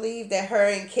necessarily believe that her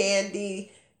and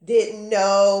Candy didn't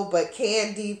know, but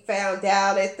Candy found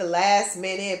out at the last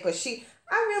minute. But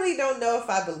I really don't know if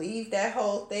I believe that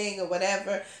whole thing or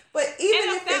whatever. But even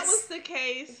if that was the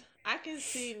case, I can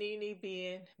see Nene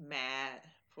being mad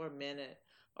for a minute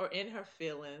or in her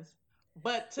feelings.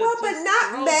 But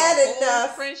not mad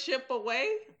enough. Friendship away,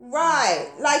 right?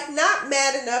 Like, not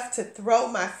mad enough to throw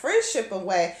my friendship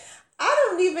away. I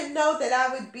don't even know that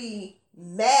I would be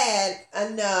mad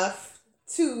enough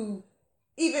to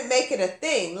even make it a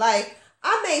thing. Like,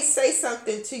 I may say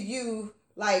something to you,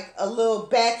 like a little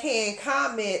backhand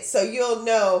comment, so you'll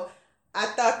know I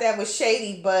thought that was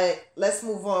shady, but let's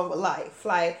move on with life.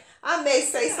 Like, I may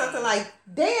say something like,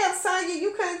 damn, Sonya,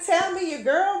 you couldn't tell me your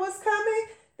girl was coming?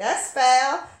 That's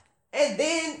foul. And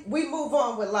then we move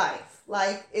on with life.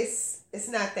 Like, it's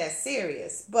not that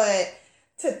serious. But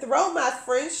to throw my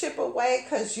friendship away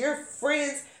because you're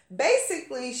friends,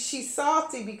 basically she's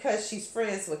salty because she's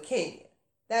friends with Kenya.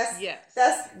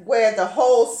 That's where the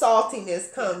whole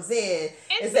saltiness comes in,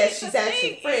 is that she's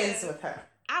actually friends with her.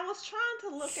 I was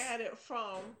trying to look at it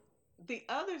from the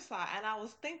other side, and I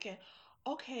was thinking,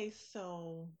 okay,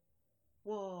 so,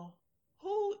 well,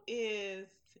 who is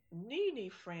Nene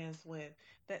friends with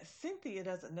that Cynthia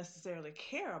doesn't necessarily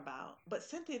care about, but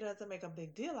Cynthia doesn't make a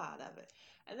big deal out of it.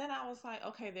 And then I was like,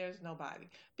 okay, there's nobody.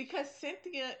 Because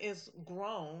Cynthia is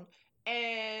grown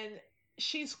and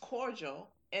she's cordial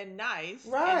and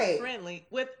nice and Right. friendly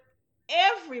with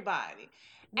everybody.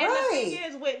 And the thing Right.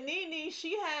 is, with Nene,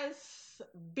 she has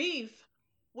beef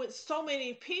with so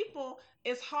many people,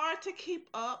 it's hard to keep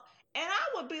up. And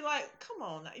I would be like, come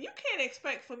on now. You can't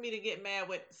expect for me to get mad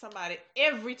with somebody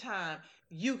every time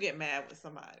you get mad with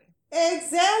somebody.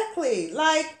 Exactly.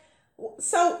 Like,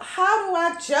 so how do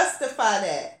I justify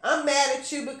that? I'm mad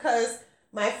at you because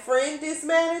my friend is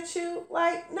mad at you?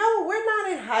 Like, no, we're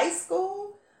not in high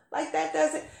school. Like, that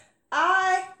doesn't.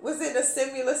 I was in a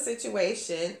similar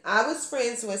situation. I was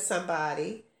friends with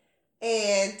somebody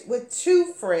and with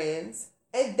two friends,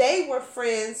 and they were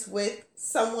friends with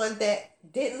someone that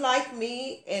didn't like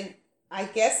me, and I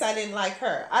guess I didn't like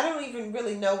her. I don't even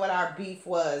really know what our beef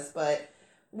was, but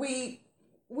we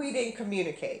we didn't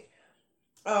communicate.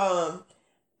 Um,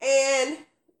 and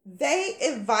they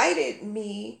invited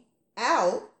me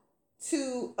out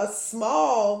to a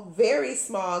small, very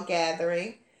small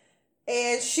gathering,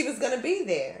 and she was gonna be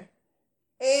there.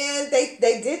 And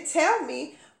they did tell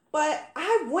me, but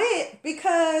I went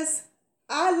because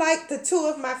I like the two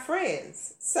of my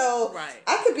friends. So Right.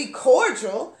 I could be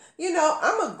cordial. You know,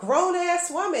 I'm a grown ass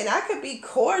woman. I could be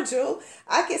cordial.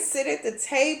 I could sit at the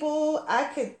table. I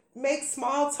could make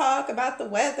small talk about the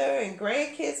weather and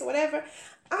grandkids or whatever.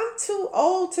 I'm too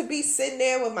old to be sitting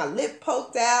there with my lip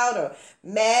poked out or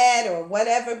mad or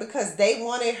whatever because they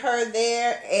wanted her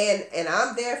there and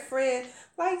I'm their friend.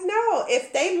 Like, no,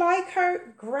 if they like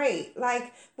her, great.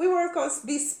 Like, we weren't going to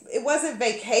be, it wasn't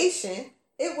vacation.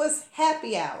 It was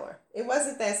happy hour. It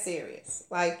wasn't that serious.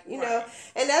 Like, you know, Right.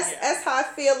 and that's Yeah. that's how I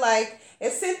feel like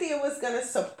if Cynthia was going to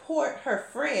support her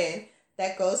friend,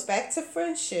 that goes back to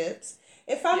friendships.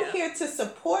 If I'm Yeah. here to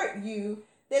support you,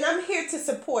 then I'm here to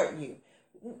support you.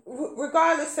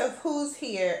 Regardless of who's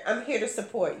here, I'm here to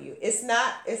support you. It's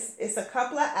not, it's a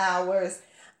couple of hours.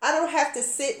 I don't have to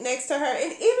sit next to her.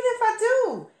 And even if I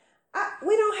do,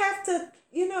 we don't have to,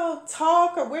 you know,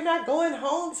 talk, or we're not going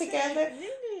home See, together.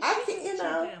 Nene, I she's can, you too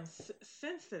know, damn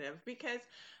sensitive because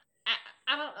I,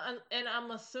 I don't, and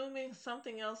I'm assuming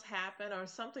something else happened or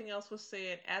something else was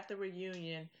said at the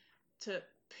reunion to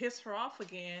piss her off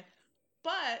again.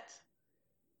 But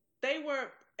they were,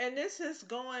 and this is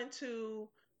going to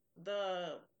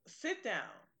the sit down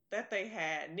that they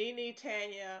had, Nene,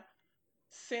 Tanya,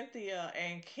 Cynthia,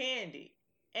 and Candy.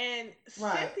 And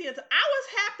right, Cynthia, I was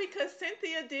happy because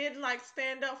Cynthia did like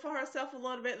stand up for herself a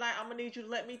little bit. Like, I'm gonna need you to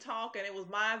let me talk, and it was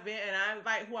my event, and I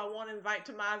invite who I want to invite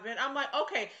to my event. I'm like,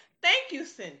 okay, thank you,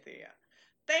 Cynthia.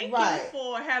 Thank you right,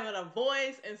 for having a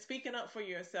voice and speaking up for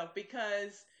yourself,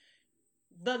 because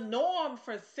the norm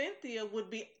for Cynthia would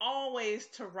be always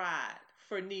to ride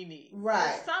for Nene,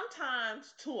 and right,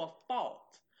 sometimes to a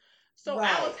fault. So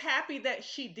I was right, happy that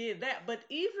she did that. But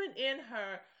even in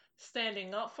her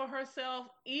standing up for herself,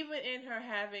 even in her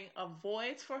having a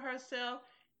voice for herself,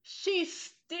 she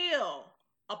still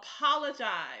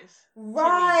apologized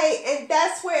to Nene. right. And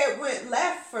that's where it went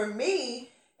left for me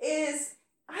is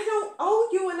I don't owe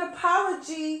you an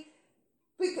apology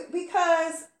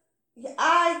because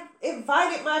I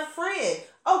invited my friend.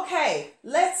 Okay,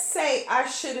 let's say I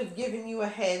should have given you a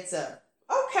heads up.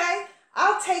 Okay,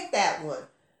 I'll take that one.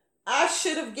 I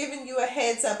should have given you a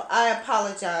heads up. I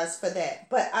apologize for that.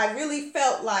 But I really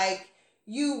felt like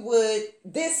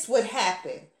this would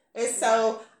happen. And Right.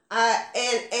 so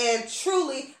and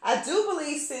truly, I do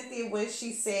believe Cynthia when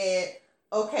she said,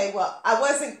 okay, well, I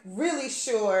wasn't really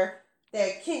sure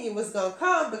that Kenya was going to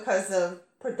come because of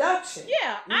production,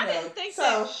 Yeah, you I know. didn't think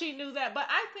that So, she knew that, but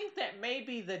I think that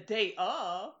maybe the day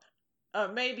of, or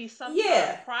maybe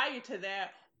sometime yeah, prior to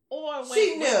that, or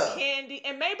she when knew. Candy,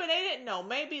 and maybe they didn't know.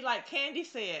 Maybe like Candy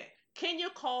said, Kenya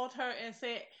called her and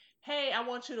said, "Hey, I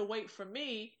want you to wait for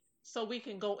me so we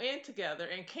can go in together."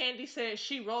 And Candy said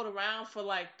she rode around for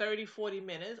like 30, 40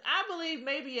 minutes. I believe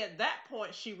maybe at that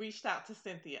point she reached out to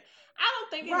Cynthia. I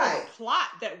don't think it was a Right, plot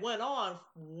that went on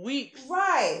weeks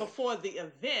right, before the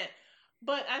event.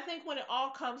 But I think when it all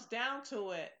comes down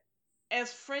to it,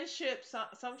 as friendships,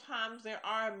 sometimes there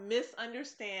are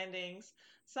misunderstandings,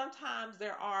 sometimes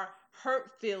there are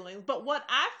hurt feelings. But what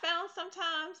I found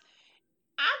sometimes,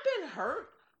 I've been hurt,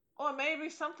 or maybe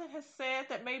something has said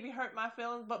that maybe hurt my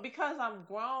feelings, but because I'm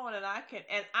grown and I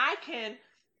can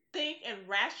think and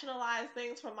rationalize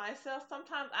things for myself,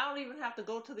 sometimes I don't even have to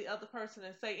go to the other person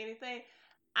and say anything.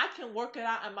 I can work it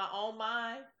out in my own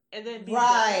mind and then be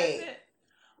done with right, it.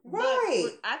 Right.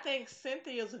 But I think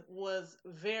Cynthia was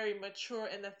very mature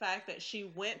in the fact that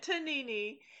she went to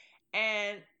Nene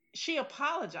and she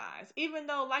apologized. Even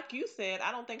though, like you said,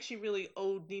 I don't think she really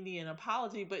owed Nene an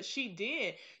apology, but she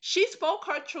did. She spoke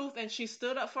her truth and she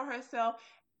stood up for herself,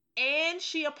 and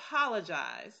she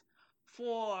apologized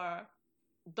for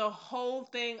the whole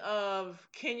thing of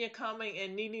Kenya coming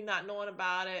and Nene not knowing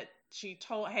about it. She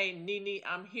told, hey, Nene,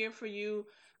 I'm here for you.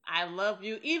 I love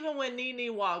you. Even when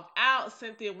Nene walked out,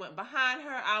 Cynthia went behind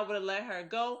her. I would have let her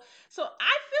go. So I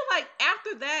feel like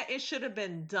after that, it should have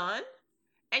been done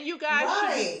and you guys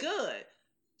should be good.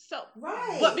 So,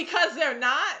 but because they're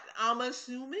not, I'm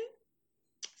assuming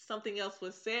something else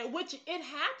was said, which it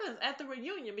happens at the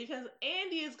reunion because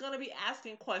Andy is going to be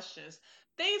asking questions.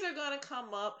 Things are going to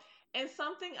come up, and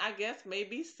something, I guess,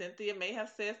 maybe Cynthia may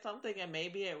have said something, and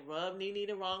maybe it rubbed Nene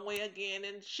the wrong way again,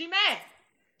 and she mad.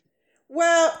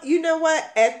 Well, you know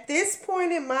what? At this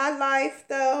point in my life,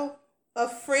 though, a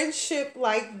friendship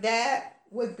like that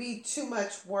would be too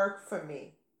much work for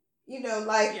me. You know,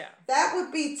 like, that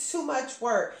would be too much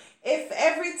work. If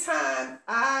every time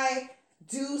I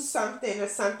do something or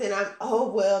something,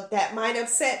 well, that might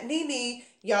upset Nene.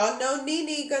 Y'all know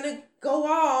Nene gonna go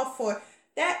off or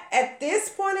that. At this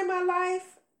point in my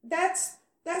life, that's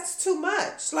too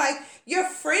much. Like, your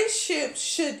friendship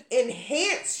should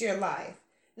enhance your life,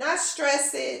 not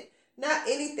stress it, not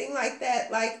anything like that.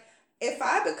 Like, if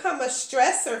I become a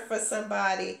stressor for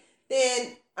somebody,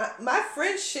 then my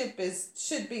friendship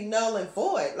should be null and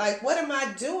void. Like, what am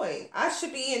I doing? I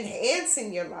should be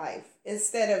enhancing your life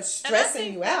instead of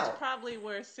stressing you out. That's probably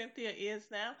where Cynthia is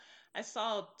now. I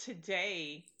saw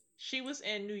today she was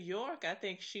in New York. I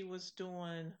think she was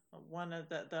doing one of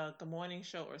the Good Morning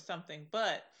Show or something.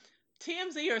 But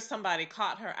TMZ or somebody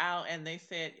caught her out and they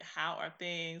said, "How are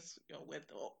things with,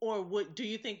 or do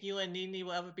you think you and Nene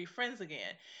will ever be friends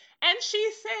again?" And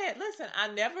she said, "Listen, I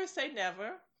never say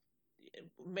never.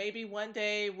 Maybe one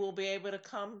day we'll be able to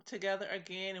come together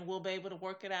again and we'll be able to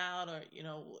work it out, or, you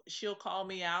know, she'll call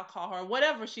me, I'll call her,"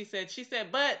 whatever she said. She said,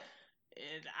 but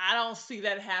I don't see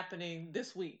that happening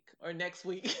this week or next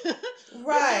week.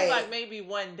 Right. Like maybe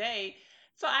one day.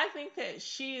 So I think that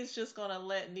she is just going to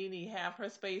let Nene have her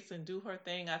space and do her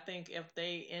thing. I think if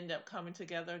they end up coming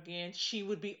together again, she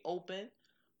would be open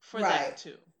for that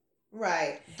too.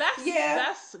 Right.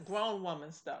 That's grown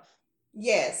woman stuff.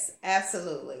 Yes,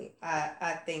 absolutely.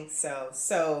 I think so.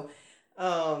 So,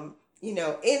 you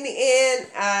know, in the end,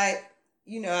 I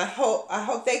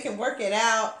hope they can work it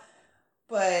out,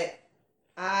 but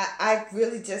I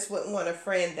really just wouldn't want a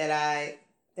friend that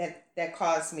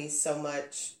caused me so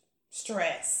much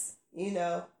stress, you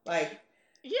know, like.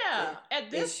 Yeah, at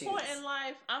this point in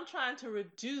life, I'm trying to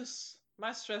reduce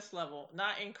my stress level,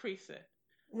 not increase it.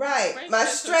 Right. My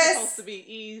stress is supposed to be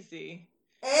easy.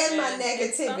 And my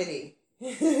negativity.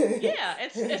 Yeah,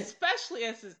 especially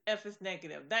if it's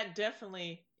negative. That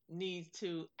definitely needs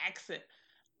to exit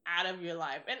out of your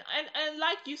life. And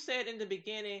like you said in the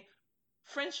beginning,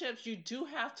 friendships, you do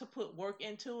have to put work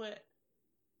into it,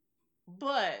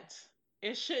 but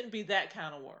it shouldn't be that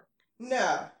kind of work.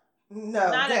 No,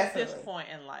 not definitely. At this point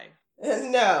in life.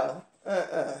 No,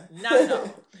 not at all.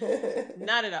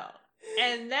 Not at all.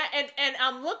 And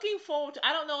I'm looking forward to,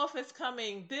 I don't know if it's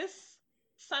coming this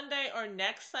Sunday or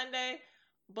next Sunday,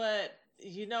 but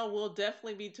you know, we'll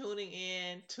definitely be tuning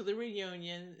in to the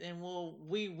reunion, and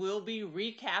we will be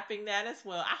recapping that as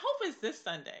well. I hope it's this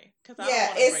Sunday because I don't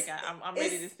want to break out. I'm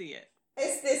ready to see it.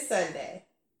 It's this Sunday.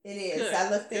 It is. Good. I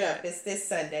looked it up. It's this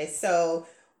Sunday. So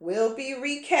we'll be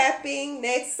recapping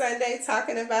next Sunday,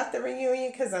 talking about the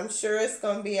reunion, because I'm sure it's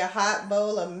going to be a hot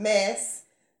bowl of mess.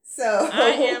 So I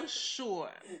am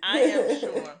sure.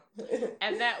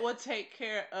 And that will take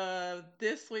care of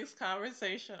this week's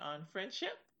conversation on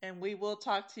friendship. And we will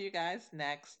talk to you guys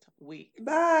next week.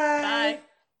 Bye.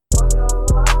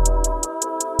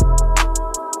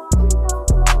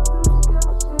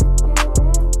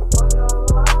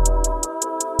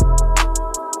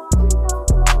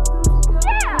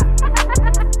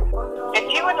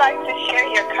 If you would like to share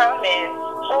your comments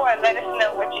or let us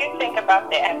know what you think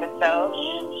about the episode,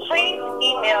 please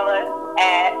email us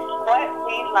at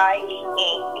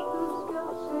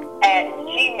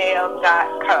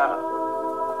whatlikeink@gmail.com.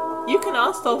 You can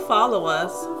also follow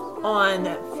us on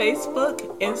Facebook,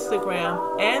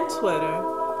 Instagram, and Twitter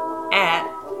at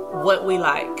What We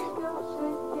Like.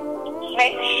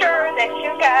 Make sure that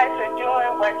you guys are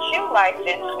doing what you like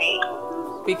this week,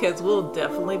 because we'll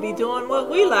definitely be doing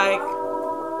what we like.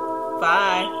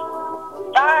 Bye.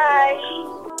 Bye.